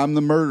said like, I'm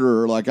the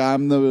murderer, like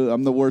I'm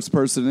the worst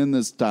person in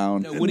this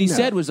town. What he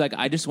said was like,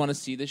 I just want to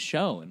see this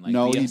show. And like,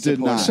 No, be a he did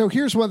supporter. not. So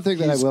here's one thing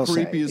that He's I will say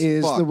creepy as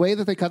is fuck. the way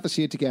that they cut the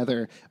scene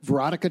together.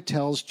 Veronica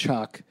tells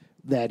Chuck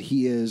that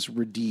he is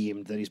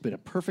redeemed, that he's been a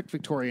perfect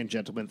Victorian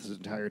gentleman this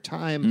entire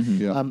time.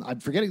 Yeah. I'm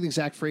forgetting the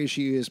exact phrase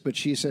she used, but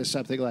she says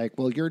something like,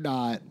 well, you're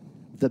not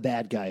the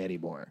bad guy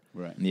anymore.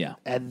 Right. Yeah.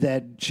 And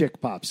then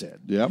Chick pops in.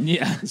 Yep.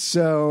 Yeah.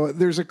 So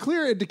there's a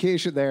clear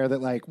indication there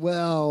that, like,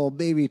 well,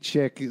 maybe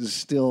Chick is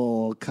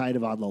still kind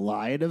of on the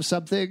line of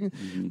something.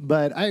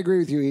 But I agree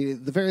with you.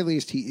 At the very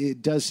least,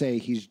 it does say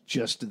he's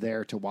just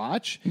there to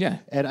watch. Yeah.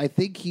 And I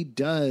think he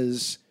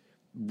does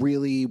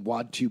really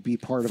want to be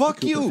part of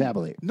Fuck the Cooper you.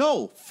 family.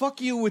 No, fuck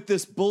you with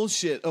this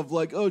bullshit of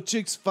like, oh,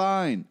 Chick's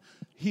fine.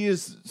 He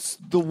is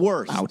the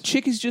worst. Wow,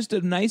 Chick is just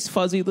a nice,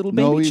 fuzzy little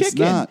baby No, he's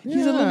chicken. not.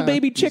 He's a little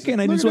baby chicken.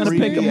 I just look at want to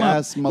this pick him up.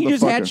 creepy-ass He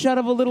just motherfucker. hatched out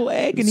of a little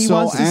egg, and he So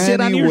wants to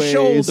sit on your anyways-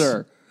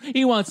 shoulder.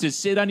 He wants to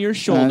sit on your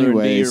shoulder and be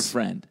your Anyways.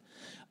 friend.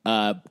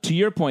 To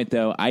your point,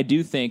 though, I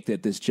do think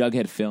that this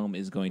Jughead film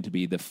is going to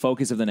be the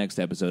focus of the next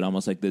episode,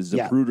 almost like the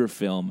Zapruder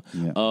film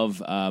of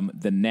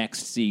the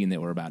next scene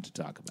that we're about to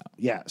talk about.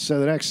 Yeah. So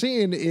the next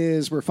scene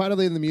is we're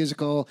finally in the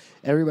musical.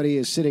 Everybody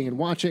is sitting and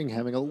watching,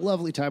 having a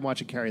lovely time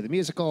watching Carrie the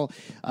musical.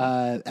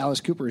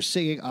 Alice Cooper is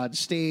singing on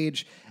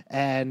stage,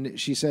 and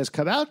she says,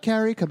 "Come out,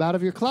 Carrie, come out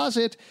of your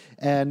closet."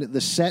 And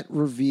the set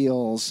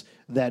reveals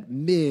that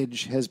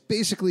Midge has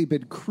basically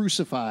been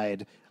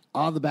crucified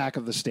on the back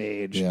of the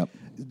stage. Yep.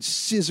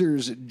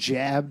 Scissors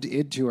jabbed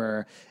into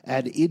her,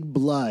 and in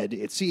blood,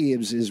 it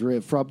seems, is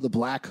written from the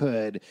Black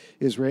Hood,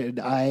 is written,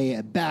 I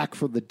am back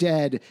from the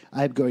dead.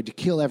 I'm going to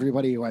kill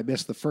everybody who I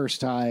missed the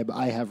first time.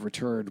 I have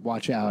returned.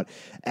 Watch out.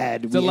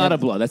 And It's a lot of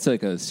blood. That's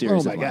like a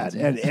series Oh, my of God. lines.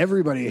 And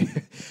everybody,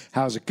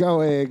 how's it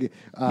going?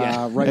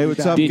 Yeah. Right Hey, what's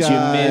down- up, Did you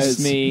guys?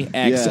 miss me?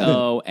 Yeah.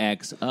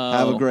 XOXO.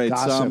 Have a great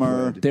Gossip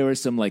summer. Hood. There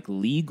was some like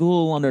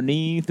legal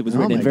underneath. It was Oh,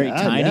 written in my very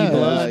God, tiny yeah.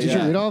 blood. Did you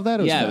read all of that?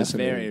 It was Yeah, it was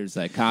fascinating. very. It was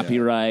like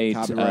copyright,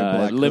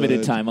 Black limited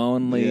Hood. time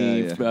only.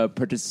 Yeah,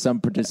 yeah. Some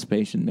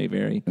participation may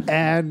vary.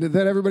 And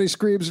then everybody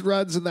screams and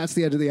runs, and that's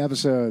the end of the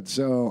episode.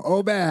 So,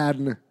 oh,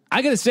 man.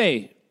 I gotta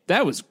say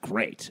that was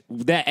great.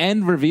 That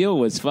end reveal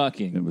was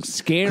fucking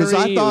scary. Because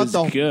I it thought was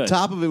the good.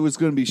 top of it was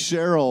going to be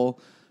Cheryl,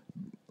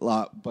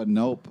 but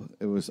nope.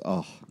 It was,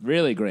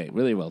 Really great.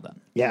 Really well done.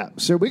 Yeah,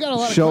 so we got a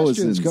lot of Show is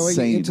questions going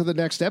insane. into the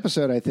next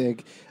episode, I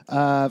think.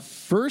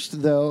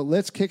 First, though,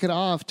 let's kick it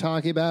off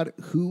talking about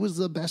who was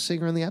the best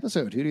singer in the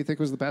episode. Who do you think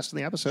was the best in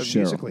the episode Cheryl.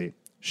 musically?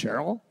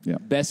 Cheryl? yeah.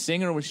 Best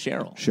singer was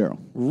Cheryl. Cheryl.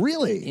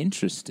 Really?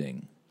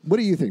 Interesting. What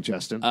do you think,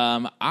 Justin?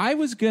 I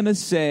was gonna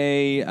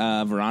say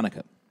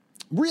Veronica.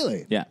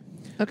 Really? Yeah.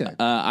 Okay.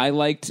 I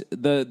liked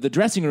the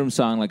dressing room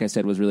song. Like I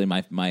said, was really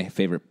my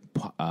favorite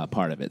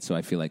part of it. So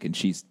I feel like,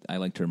 and I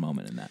liked her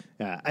moment in that.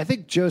 Yeah, I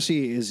think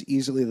Josie is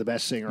easily the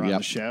best singer on Yep.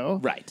 the show.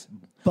 Right.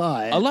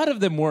 But A lot of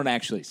them weren't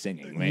actually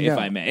singing, if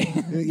I may.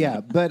 yeah,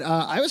 but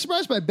I was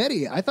surprised by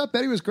Betty. I thought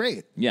Betty was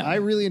great. Yeah. I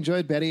really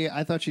enjoyed Betty.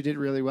 I thought she did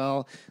really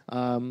well.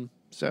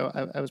 So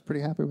I was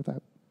pretty happy with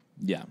that.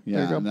 Yeah.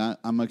 There you go. Yeah, and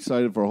I'm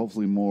excited for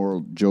hopefully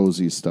more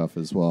Josie stuff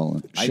as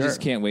well. I Sure. just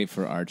can't wait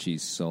for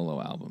Archie's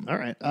solo album. All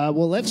right.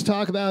 Well, let's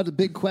talk about the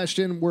big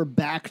question. We're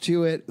back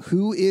to it.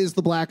 Who is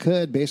the Black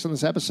Hood based on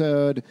this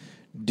episode?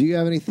 Do you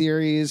have any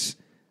theories?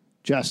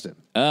 Justin.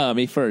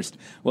 Me first.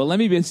 Well, let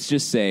me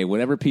just say,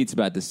 whatever Pete's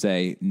about to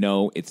say,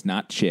 no, it's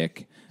not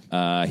Chick.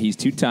 He's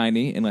too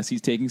tiny unless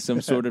he's taking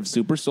some sort of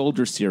super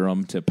soldier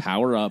serum to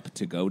power up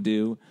to go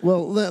do.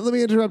 Well, let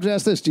me interrupt and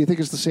ask this. Do you think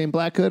it's the same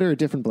Black Hood or a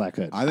different Black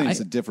Hood? I think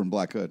it's a different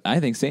Black Hood. I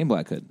think same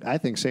Black Hood. I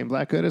think same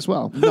Black Hood as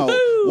well. No,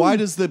 why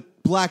does the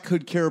Black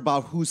Hood care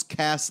about who's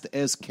cast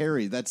as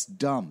Carrie? That's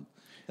dumb.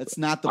 That's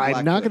not the Black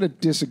I'm not Hood. going to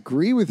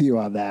disagree with you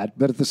on that,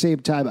 but at the same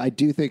time, I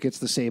do think it's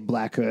the same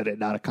Black Hood and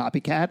not a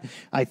copycat.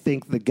 I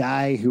think the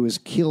guy who was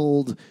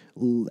killed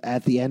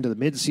at the end of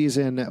the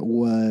midseason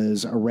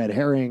was a red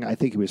herring. I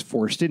think he was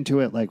forced into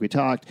it, like we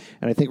talked,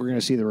 and I think we're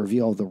going to see the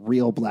reveal of the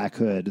real Black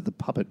Hood, the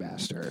puppet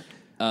master.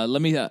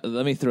 Let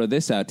me throw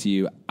this out to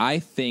you. I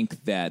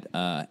think that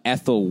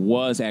Ethel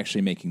was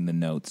actually making the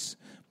notes,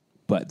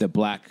 but the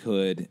Black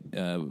Hood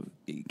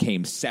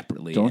came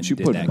separately. Don't and you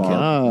did put that Barb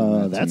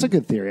killing. Oh, that's a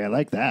good theory. I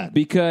like that.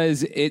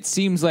 Because it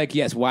seems like,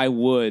 yes, why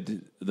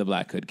would the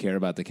Black Hood care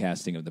about the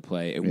casting of the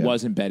play? It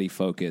wasn't Betty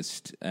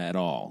focused at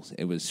all.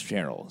 It was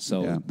Cheryl.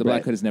 So Yeah. the Black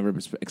Right. Hood has never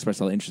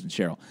expressed all interest in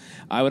Cheryl.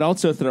 I would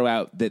also throw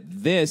out that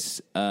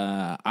this,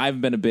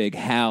 I've been a big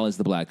Hal as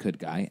the Black Hood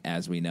guy,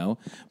 as we know,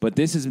 but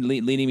this is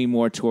leaning me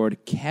more toward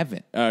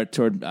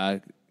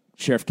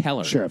Sheriff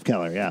Keller. Sheriff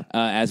Keller, yeah.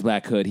 As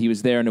Black Hood. He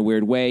was there in a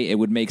weird way. It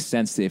would make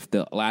sense if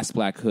the last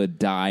Black Hood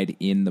died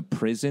in the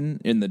prison,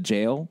 in the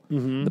jail,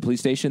 the police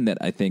station, that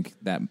I think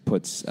that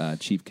puts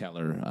Chief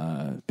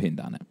Keller pinned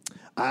on it.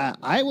 I'll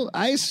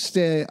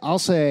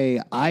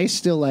say I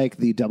still like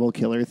the double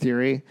killer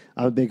theory.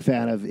 I'm a big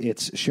fan of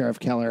it's Sheriff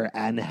Keller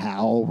and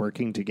Hal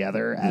working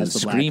together as the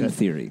Black Scream Hood.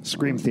 theory.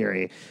 Scream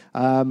theory.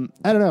 I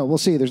don't know. We'll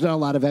see. There's not a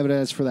lot of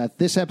evidence for that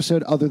this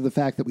episode, other than the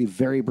fact that we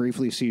very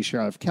briefly see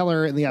Sheriff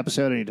Keller in the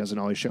episode, and he doesn't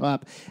always show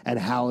up. And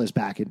Hal is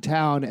back in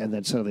town, and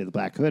then suddenly the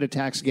Black Hood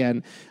attacks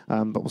again.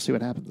 But we'll see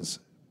what happens.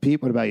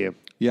 Pete, what about you?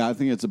 Yeah, I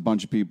think it's a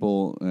bunch of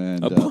people.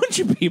 And, A bunch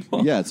of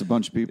people. Yeah, it's a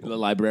bunch of people. The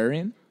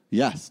librarian.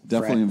 Yes,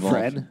 definitely involved.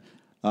 Fred?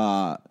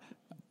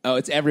 Oh,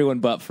 it's everyone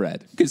but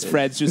Fred. Because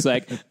Fred's just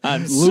like,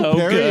 I'm Luke so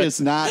Perry good. is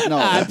not. No,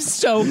 I'm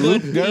so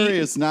Luke good. Perry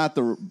is not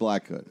the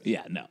Black Hood.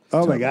 Yeah, no.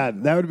 Oh, my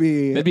God. That would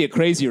be... That'd be a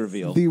crazy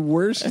reveal. The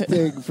worst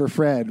thing for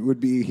Fred would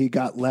be he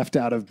got left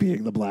out of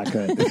being the Black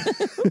Hood.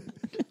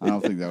 I don't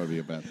think that would be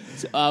a bad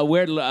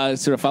thing.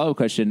 Sort of follow-up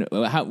question.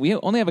 We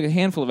only have a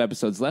handful of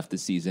episodes left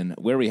this season.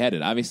 Where are we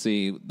headed?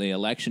 Obviously, the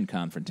election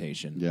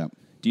confrontation. Yeah.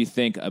 Do you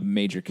think a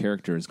major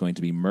character is going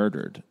to be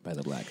murdered by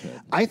the Black Hood?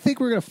 I think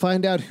we're going to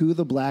find out who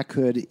the Black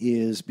Hood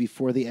is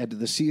before the end of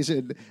the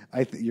season.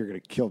 You're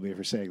going to kill me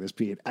for saying this,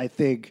 Pete. I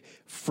think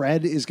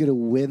Fred is going to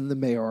win the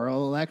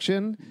mayoral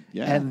election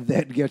and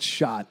then get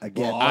shot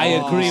again. I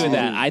agree with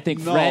that. I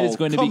think Fred is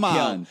going to be come killed.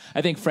 on.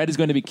 I think Fred is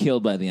going to be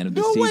killed by the end of the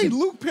No season. way.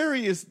 Luke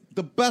Perry is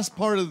the best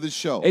part of the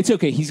show. It's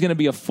okay. He's going to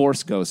be a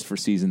Force ghost for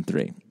season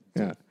 3.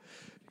 Yeah.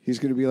 He's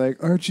going to be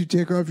like, Archie,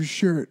 take off your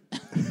shirt.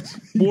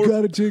 You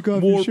got to take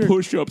off your shirt.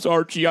 push-ups,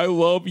 Archie. I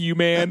love you,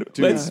 man.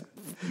 Let's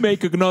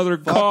make another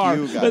car.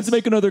 you guys. Let's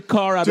make another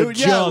car out of Dude,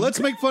 yeah, junk. let's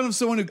make fun of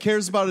someone who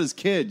cares about his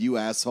kid, you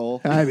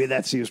asshole. I mean,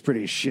 that seems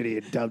pretty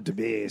shitty and dumb to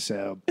me,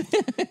 so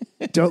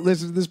don't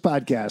listen to this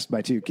podcast,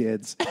 my two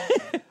kids.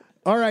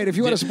 All right, if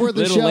you want to support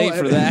the Little show... late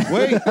for that.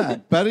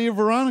 Wait, Betty and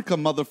Veronica,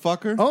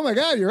 motherfucker. Oh, my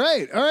God, you're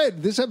right. All right,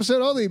 this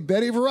episode only,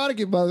 Betty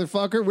Veronica,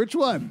 motherfucker. Which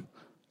one?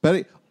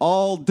 Betty,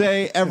 all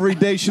day, every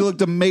day, she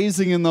looked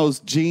amazing in those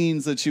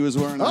jeans that she was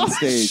wearing on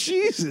stage.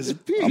 Jesus,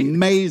 Pete.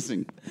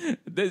 Amazing.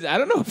 I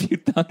don't know if you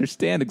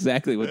understand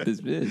exactly what this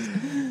is.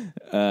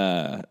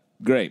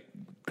 Great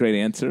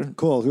answer.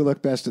 Cool. Who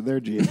looked best in their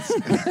jeans?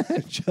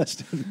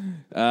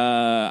 Justin.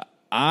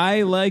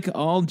 I like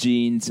all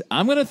jeans.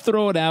 I'm going to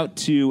throw it out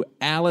to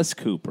Alice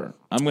Cooper.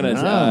 I'm going to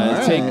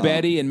right. take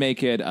Betty and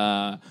make it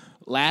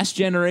last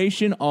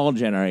generation, all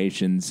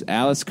generations.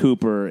 Alice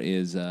Cooper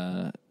is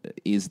the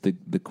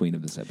queen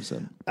of this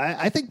episode.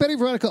 I think Betty and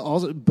Veronica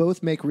also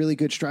both make really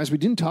good strides. We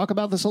didn't talk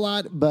about this a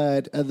lot,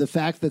 but the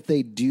fact that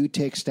they do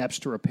take steps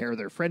to repair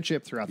their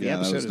friendship throughout the Yeah,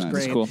 that episode was is nice.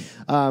 great. That's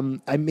cool.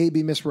 I may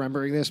be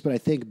misremembering this, but I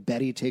think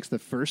Betty takes the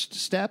first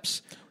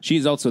steps.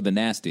 She's also the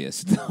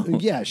nastiest.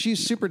 Yeah, she's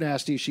super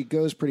nasty. She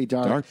goes pretty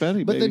dark. Dark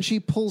Betty, but baby. then she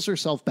pulls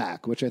herself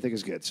back, which I think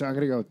is good. So I'm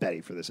going to go with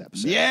Betty for this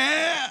episode.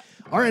 Yeah.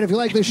 All right, if you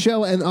like this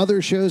show and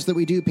other shows that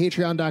we do,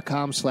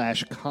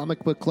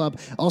 patreon.com/Comic Book Club.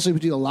 Also, we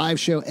do a live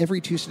show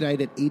every Tuesday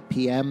night at 8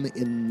 p.m.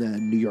 in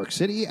New York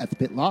City at the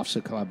Pit Loft.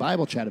 So come on by.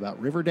 We'll chat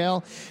about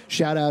Riverdale.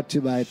 Shout out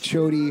to my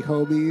Chody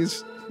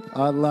homies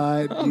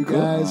online. You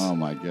guys. Oh,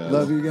 my God.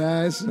 Love you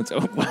guys. That's,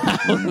 wow.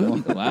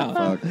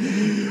 Fuck.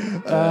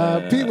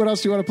 Pete, what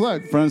else do you want to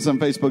plug? Friends on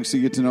Facebook so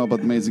you get to know about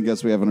the amazing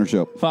guests we have on our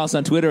show. Follow us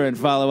on Twitter and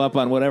follow up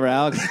on whatever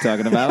Alex is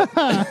talking about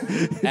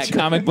at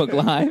Comic Book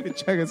Live.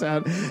 Check us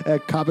out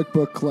at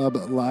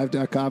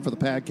comicbookclublive.com for the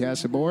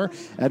podcast and more.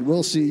 And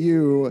we'll see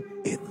you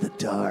in the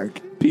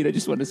dark. Pete, I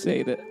just want to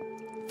say that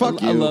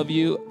Fuck I you. love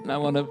you, and I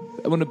want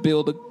to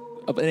build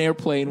an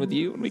airplane with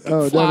you, and we can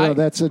Oh, fly. no,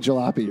 that's a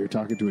jalopy. You're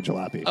talking to a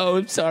jalopy. Oh,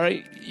 I'm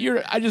sorry.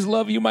 I just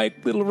love you, my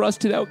little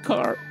rusted out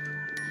car.